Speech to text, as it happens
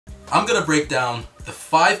I'm gonna break down the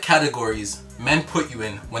 5 categories men put you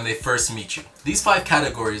in when they first meet you. These 5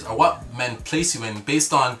 categories are what men place you in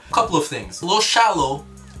based on a couple of things. A little shallow,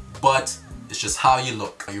 but it's just how you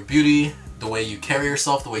look. Your beauty, the way you carry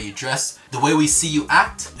yourself, the way you dress, the way we see you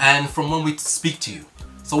act, and from when we speak to you.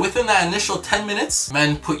 So within that initial 10 minutes,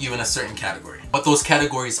 men put you in a certain category. What those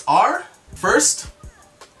categories are, first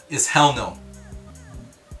is hell no.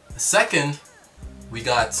 Second, we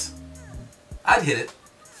got I'd hit it.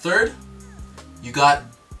 Third, you got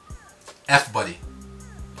F buddy.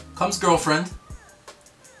 Comes girlfriend.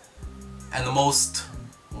 And the most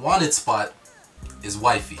wanted spot is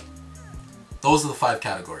wifey. Those are the 5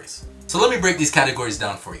 categories. So let me break these categories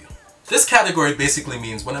down for you. This category basically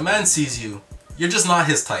means when a man sees you, you're just not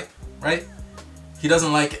his type, right? He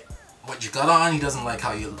doesn't like what you got on, he doesn't like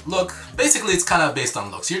how you look. Basically, it's kind of based on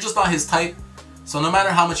looks. You're just not his type, so no matter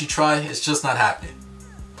how much you try, it's just not happening.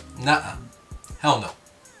 Nuh-uh. Hell no.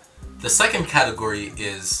 The second category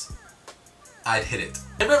is I'd hit it.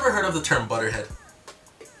 Have you ever heard of the term butterhead?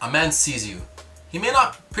 A man sees you. He may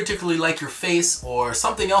not particularly like your face or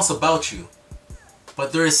something else about you,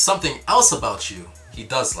 but there is something else about you he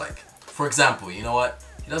does like. For example, you know what?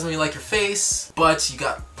 He doesn't really like your face, but you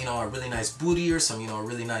got, you know, a really nice booty or some, you know,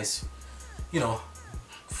 really nice, you know,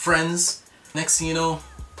 friends. Next thing you know,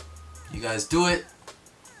 you guys do it,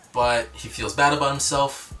 but he feels bad about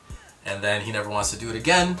himself, and then he never wants to do it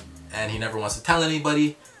again, and he never wants to tell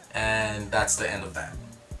anybody, and that's the end of that.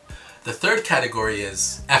 The third category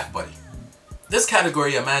is F buddy. This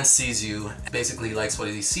category, a man sees you, basically likes what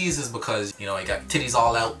he sees is because, you know, you got titties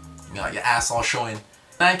all out, you got your ass all showing.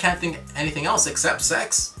 Man can't think anything else except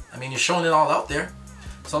sex. I mean, you're showing it all out there.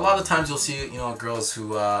 So a lot of times you'll see, you know, girls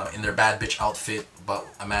who in their bad bitch outfit, but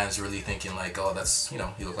a man's really thinking like, oh, that's, you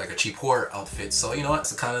know, you look like a cheap whore outfit. So, you know,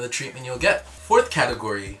 that's the kind of the treatment you'll get. Fourth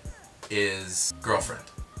category is girlfriend.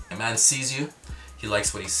 A man sees you, he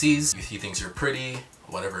likes what he sees, he thinks you're pretty,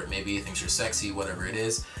 whatever it may be, he thinks you're sexy, whatever it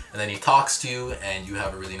is, and then he talks to you and you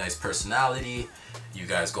have a really nice personality, you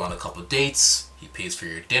guys go on a couple dates, he pays for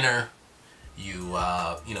your dinner, you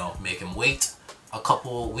know, make him wait a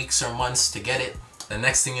couple weeks or months to get it. The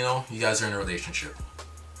next thing you know, you guys are in a relationship.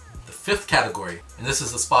 The fifth category, and this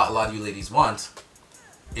is the spot a lot of you ladies want,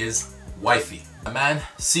 is wifey. A man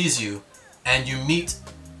sees you and you meet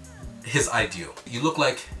his ideal. You look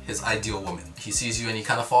like his ideal woman. He sees you and he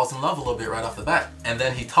kind of falls in love a little bit right off the bat. And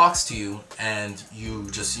then he talks to you and you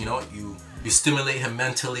just, you know, you stimulate him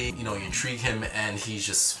mentally, you know, you intrigue him, and he's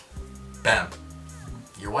just, bam,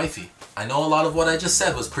 your wifey. I know a lot of what I just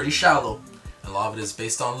said was pretty shallow. A lot of it is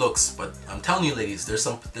based on looks, but I'm telling you ladies, there's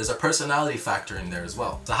a personality factor in there as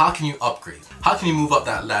well. So how can you upgrade? How can you move up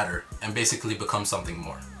that ladder and basically become something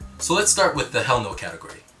more? So let's start with the hell no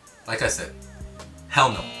category. Like I said,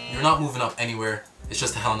 hell no. You're not moving up anywhere. It's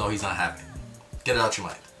just a hell no, he's not having it. Get it out your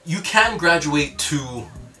mind. You can graduate to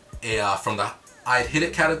a, from the I'd hit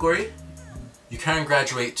it category, you can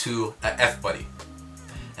graduate to a F buddy.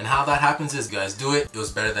 And how that happens is you guys do it, it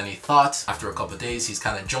was better than he thought. After a couple of days, he's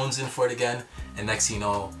kind of jonesing for it again. And next thing you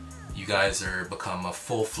know, you guys are become a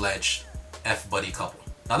full-fledged F buddy couple.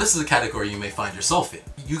 Now this is a category you may find yourself in.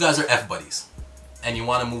 You guys are F buddies and you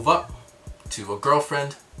want to move up to a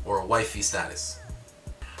girlfriend or a wifey status.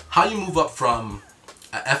 How you move up from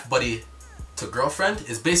a F buddy to girlfriend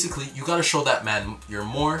is basically you got to show that man you're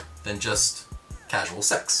more than just casual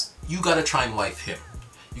sex. You got to try and wife him.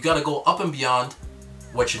 You got to go up and beyond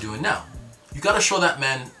what you're doing now. You got to show that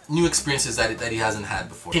man new experiences that he hasn't had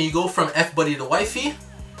before. Can you go from F buddy to wifey?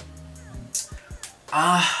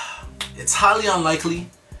 It's highly unlikely,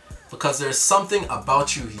 because there's something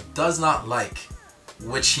about you he does not like,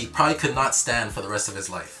 which he probably could not stand for the rest of his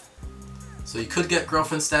life. So you could get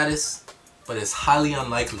girlfriend status, but it's highly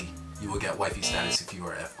unlikely you will get wifey status if you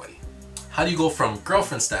are F buddy. How do you go from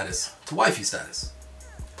girlfriend status to wifey status?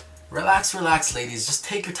 Relax, relax ladies, just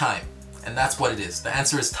take your time. And that's what it is. The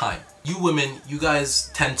answer is time. You women, you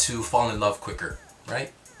guys tend to fall in love quicker,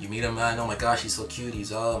 right? You meet a man, oh my gosh, he's so cute,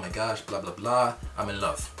 he's oh my gosh, blah, blah, blah, I'm in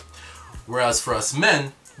love. Whereas for us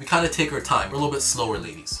men, we kind of take our time. We're a little bit slower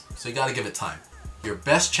ladies, so you gotta give it time. Your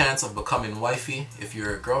best chance of becoming wifey, if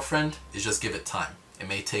you're a girlfriend, is just give it time. It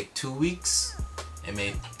may take 2 weeks, it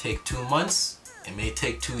may take 2 months, it may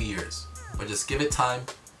take 2 years, but just give it time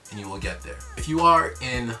and you will get there. If you are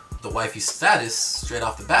in the wifey status straight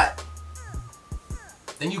off the bat,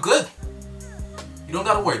 then you good. You don't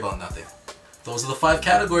gotta worry about nothing. Those are the 5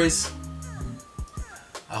 categories.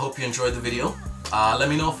 I hope you enjoyed the video. Let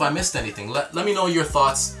me know if I missed anything. Let me know your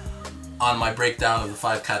thoughts on my breakdown of the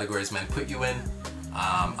 5 categories men put you in.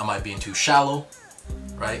 Am I being too shallow?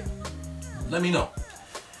 Right? Let me know.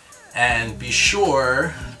 And be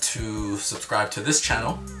sure to subscribe to this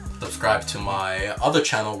channel, subscribe to my other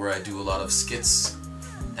channel where I do a lot of skits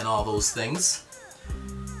and all those things,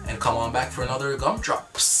 and come on back for another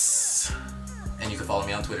Gumdrops. And you can follow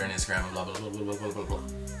me on Twitter and Instagram and blah blah blah blah blah blah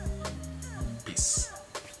blah.